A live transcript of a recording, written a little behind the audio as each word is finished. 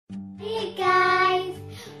Hey guys,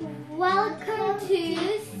 welcome to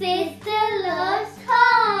Sister Loves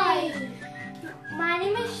Toys. My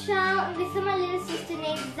name is Shal and this is my little sister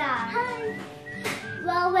named Zara. Hi.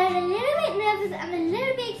 Well, we're a little bit nervous and a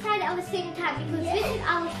little bit excited at the same time because this is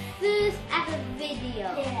our first ever video.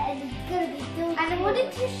 Yeah, and it's gonna be so cool. And I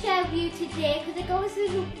wanted to share with you today because I got this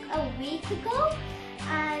a week ago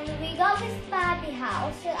and we got this Barbie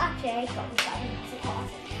house. So actually I got this Barbie house of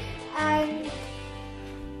course. And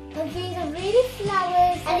these are really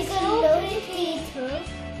flowers And it's got loads of details.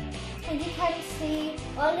 And you can see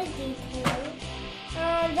all the details.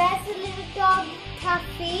 there's a little dog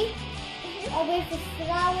Taffy with the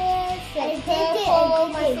flowers and purple,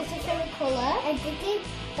 my sister's favorite colour. And this is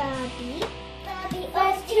Barbie.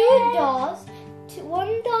 There's two doors.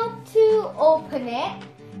 One door to open it,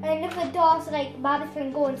 and another door so like Barbie's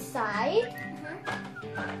gonna go inside.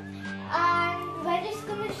 And we're just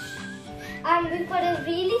gonna and we've got a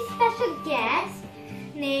really special guest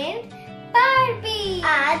named Barbie.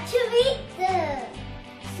 Teresa.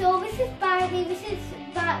 So this is Barbie. This is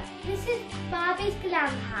Barbie's glam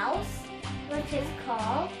house, what it's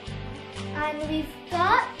called. And we've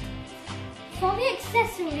got for the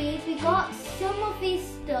accessories, we got some of these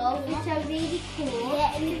stuff which are really cool.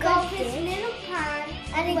 Yeah, and we got this little pan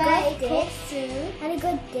And it where got it this. cooks food. And it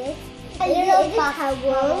got this. A And little it's a bath towel.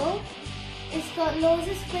 towel. It's got loads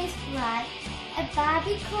of space right. A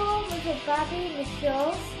Barbie comb with a Barbie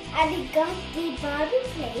initials. And it got the Barbie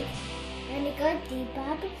plate. And it got the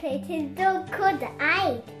Barbie plate. It's so cool, the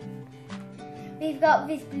eye. We've got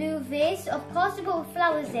this blue vase. Of course, we put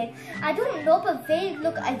flowers in. I don't know, but they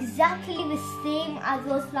look exactly the same as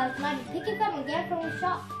those flowers. Now, you pick it from and get it from the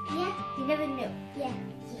shop. Yeah. You never knew. Yeah.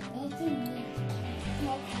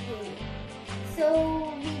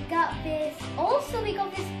 So we got this. Also, we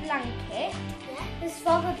got this blanket. It's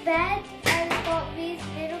for the bed, and it's got these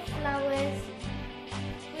little flowers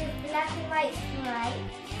with black and white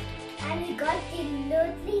stripes. And we got the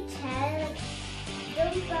lovely chair.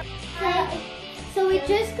 So we're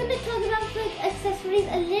just gonna talk about the accessories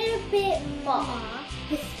a little bit more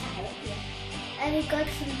this time. And we got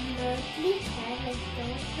some lovely chair like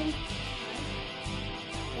those from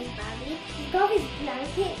Barbie. We got this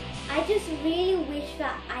blanket. I just really wish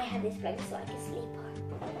that I had this blanket so I could sleep on.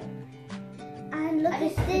 And look I at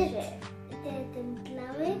just wish this. it. The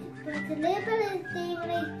flowers, but a little bit of thing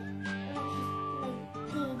like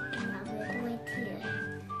the flower right here.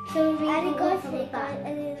 So we And it goes from the like back. that,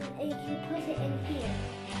 and then you can put it in here.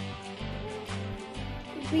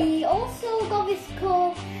 We also got this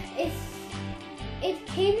cool. It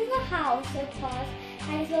came with a house, of course,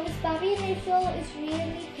 and it's got this Barbie initial. It's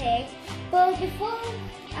really big. But before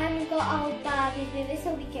we got our Barbie with it,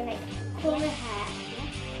 so we can like comb her hair.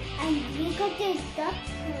 And we got the duck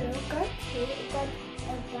pillow, got two. It got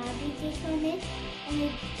a Barbie dish on it, and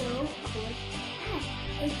it's so cool.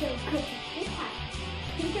 It's so cool to sit on.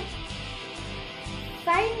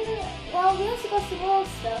 Finally, well, we also got some more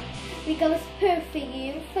stuff. We got this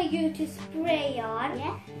perfume for you to spray on.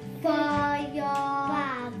 Yeah. For your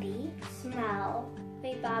Barbie. smell.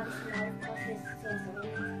 Big Barbie smell, of course, this is also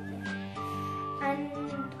And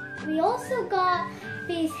we also got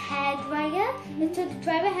this hair dryer. So to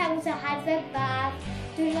dry the hair was a hair bath,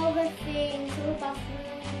 doing all the things, all the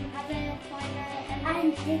bathroom, have a toilet,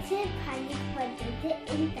 And this is panic for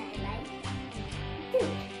this in daylight. Dude.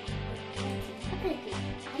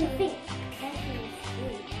 You think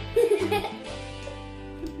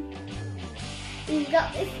we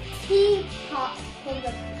got this teapot for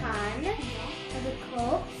the pan, for the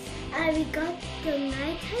cups. And we got the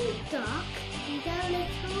nighttime dock. We got a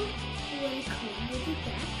little welcome with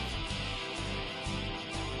that.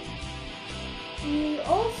 We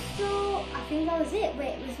also, I think that was it.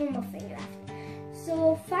 Wait, there's one more thing left.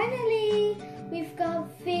 So finally, we've got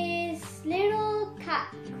this little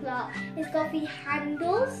cat clock. It's got the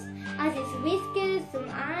handles, as its whiskers, some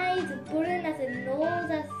eyes, a button, as a nose,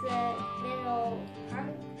 as a little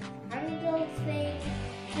handle thing,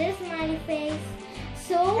 little smiley face.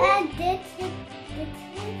 So And this is,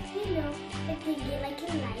 you know, the thingy like a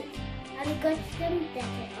light. And we got some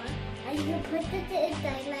decor on. And you can put it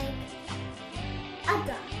inside like a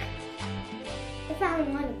dog. if I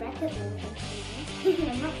don't want to break it,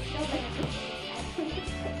 I'm not sure.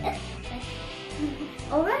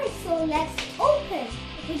 Alright, so let's open.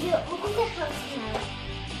 We can open the house now.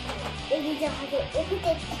 And we don't have to open it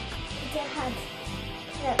with your hands.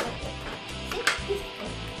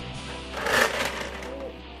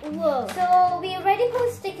 Whoa. So we already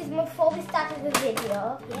put stickers before we started the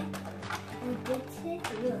video. Yeah. And this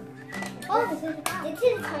is look. Oh, This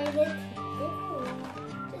is the toilet.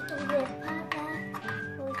 Just over Papa.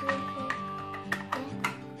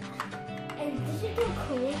 so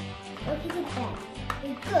cool. Look at that.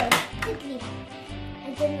 It's good. Just leave it. I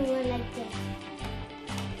don't know like this.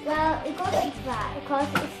 Well, it goes like that because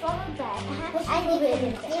it's from a bed. I need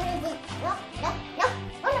it. No.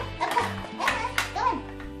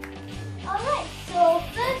 Alright, so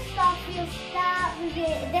first off we'll start with the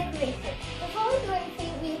decoration. Before we do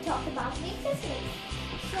anything, we'll talk about the accessories.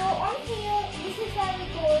 So on here, this is where we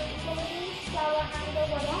go for the shower handle,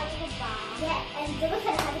 water handle, bar. Yeah, and then we're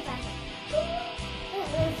going to have it back.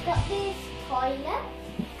 We've got this toilet.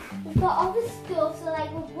 We've got all the stuff, so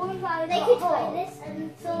like we're going around Like the a toilet.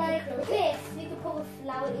 So like this, we could put a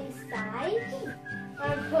flower inside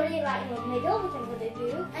and put it right in the middle, which I'm going to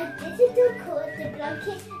do. And this is so cool. The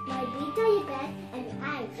blanket might be on your bed and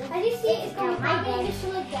As you see, it's going to be my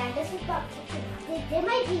initial again. This is about they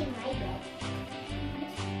might be in my bed.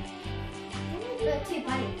 but too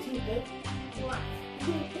funny, too big. What?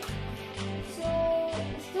 So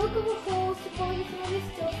it's still got a holes to put some of this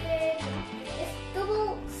stuff in. It's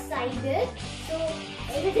double-sided, so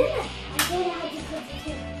It's dinner. I don't know how to put it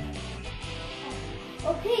in.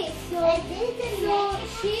 okay. So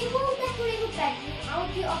she will decorate the bedroom. I'll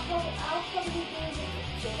probably do the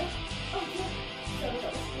picture. Okay. So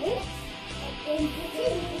this. And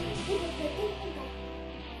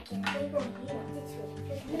they go here. This way.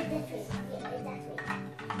 No, this way. Yeah, that way.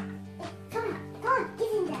 Come on,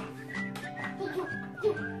 get in there. Hey, you.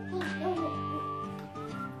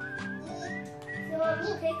 So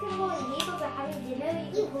they can go in here because we're having dinner.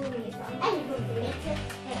 You can go in here. I will go later.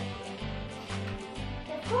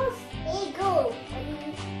 Of course. There you go.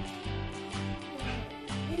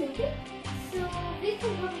 So we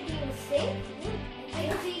can go to the sink.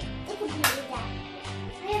 Because we It could be like that.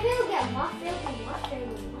 yeah, they'll get washed. They'll be washed.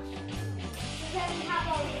 So then we have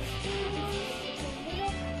all these things.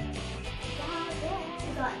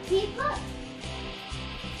 We got teapot,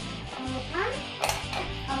 our pan,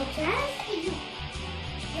 our chairs.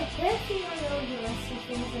 The first thing I know the rest of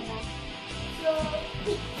things are that. So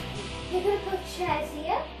we're gonna put chairs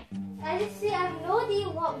here. I just see I have no idea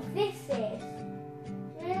what this is.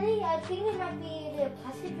 Really? I think it might be the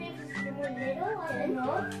plastic bit from the middle. I don't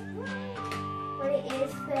know. But it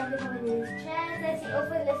is for everyone with these chairs. There's the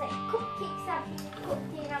oven, there's like cupcakes that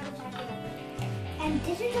cooking and the chocolate. And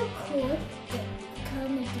this is a cool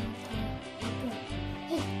comedy.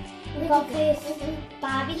 We got this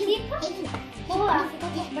Barbie teapot. Oh, I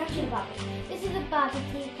forgot to mention Barbie. This is a Barbie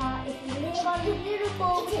teapot. It's a little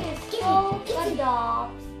bowl with so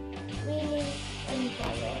adorable. Really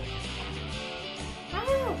enjoy it.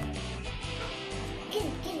 Oh! Get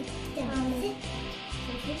it. Sit.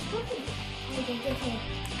 It's cooking. I'm gonna get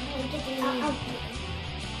it.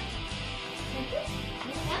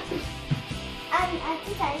 And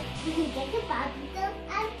after that, you can get the Barbie doll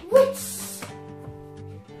and whoosh!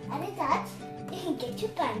 After that, you can get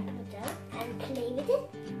your Barbie doll and play with it.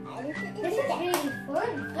 This is really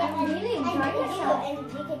fun. I'm really enjoying myself. And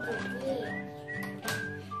you can do it.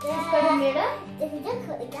 It's got a mirror. This is so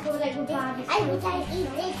cool. So like with Barbie. I wish I eat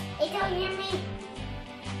this. It's so yummy.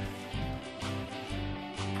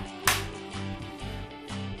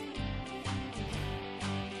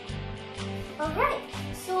 Alright,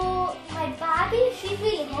 so my Barbie, she's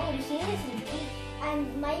really hungry. She needs to eat.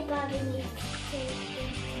 And my Barbie needs to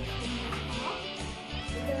comb my hair.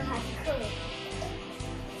 I don't know how to comb it.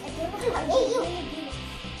 I don't know how to do it.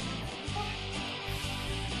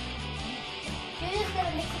 You're just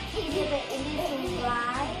gonna make it easier but it needs to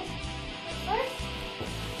dry first.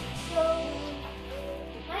 So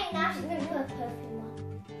right now she's gonna do a perfume one.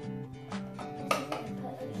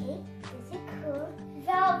 Okay, this is cool.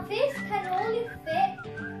 Now this can only fit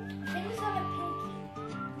things on a pinky.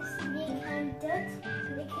 This we can do it.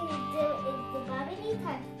 We can do it. The Barbie needs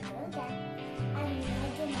time to do that. And I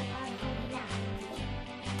do my Barbie now.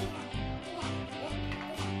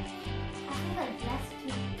 I think like that's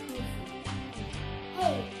too poofy.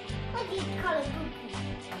 Hey, what do you call it poopy?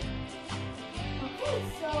 Okay,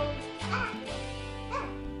 so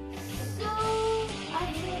I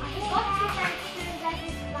forgot to mention that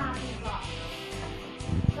this Barbie box.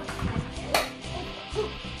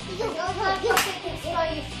 So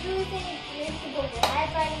you screw it in, you need to go with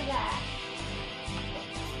headband there.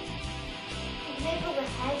 You need to go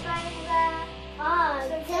with headband there.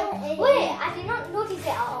 Wait, I did not notice it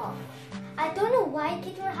at all. I don't know why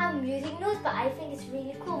kids don't have music notes, but I think it's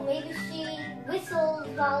really cool. Maybe she whistles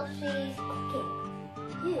while she's cooking.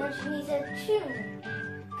 Or she needs a tune.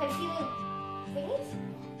 Can you see the thingies?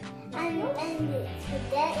 And so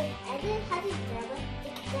that if I didn't have it done,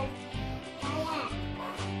 it could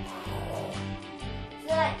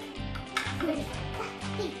So like,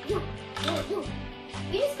 hey, you.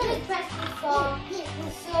 We just got to press before,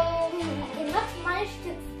 so I did not manage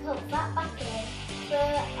to put that back in,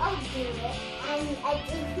 but I'll do it. And I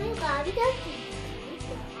think my Barbie does it,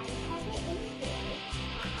 so I have it in here.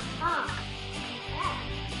 Ah,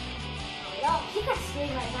 yeah. She can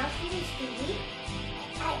sleep right now. She needs to eat.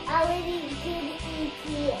 I already did eat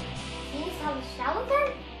here. She needs to have a shower then.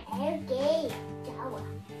 Okay, shower.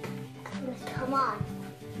 Come on.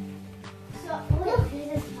 So, look,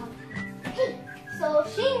 this is fun. Hey, so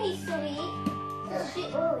she needs to eat. She,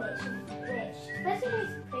 oh wait, first she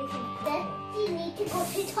needs to pray some Then you need to go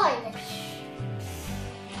to the toilet.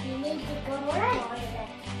 You need to go to the toilet.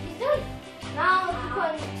 She's done. Now she's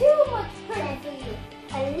putting too much pressure for you.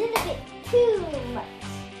 A little bit too much.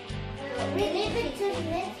 Really bit too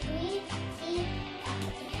much. We see.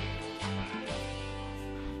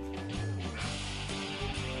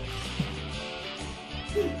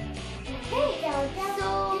 Okay,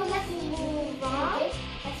 so let's move on.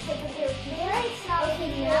 Let's take a little break.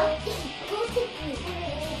 Okay, now Go to sleep.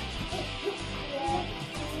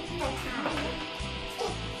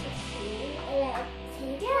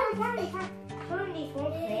 Turn these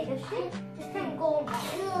won't play the shit. Just kind of go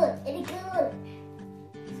Good, it's good.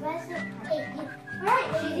 Where's the Hey, you. Alright,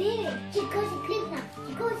 she's eating. She goes to sleep now.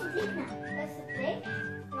 She goes to sleep now. Where's the plate?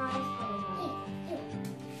 No, it's probably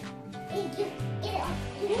Hey, you. Get it up.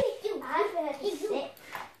 You. I for her to Hey, you. sit.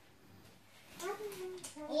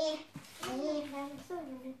 Yeah. I'm so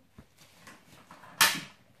hungry.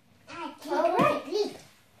 I can't All go right. to sleep.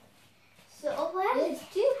 So where is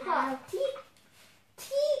teapot?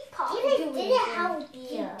 Teapot doing Did it how in she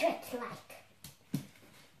here? dressed like?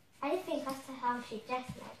 I think that's how she dressed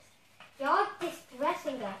like. You're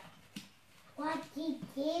distressing her. What she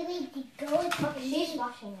did to go to Okay, she's sleep.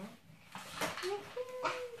 washing her.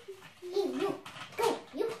 Hey, you. Go,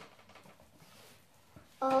 you.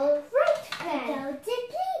 Alright then. Go to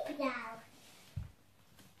sleep now.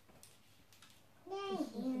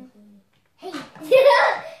 Hey.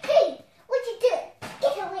 Hey, what you doing?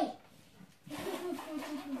 Get away.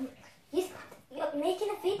 You're making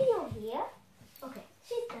a video here. Okay,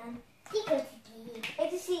 she's done. You go to sleep.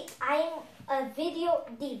 As you see, I'm a video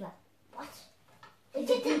diva. What?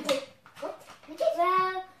 It's a diva. What?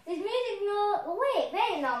 Well, there's music notes.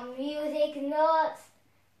 Wait, not music notes.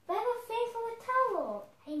 But I have a thing from a towel.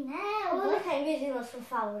 I know. Oh, look at music notes from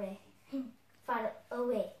far away. Far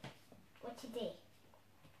away. What today?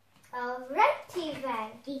 Alrighty then.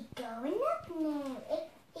 He's going up now.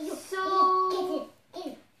 So- Get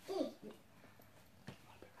it.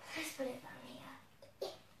 Let's put it down here.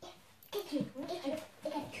 Get you.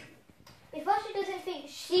 Before she doesn't think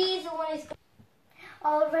she's the one who's.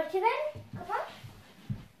 Alrighty then. Come on.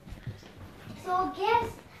 So guess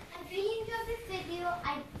if you enjoyed this video,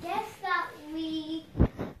 I guess that we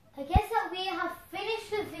have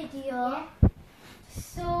finished the video. Yeah.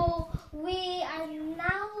 So we are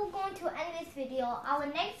now going to end this video. Our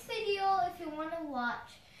next video, if you want to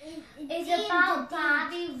watch, is about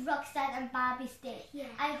Barbie Rockstar and Barbie Stage. Yeah.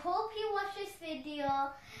 I hope you watch this video.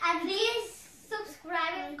 And please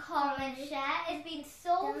subscribe and comment, share. It's been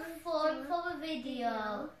so fun for the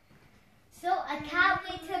video. So I can't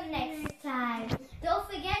wait till next time. Don't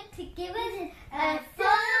forget to give us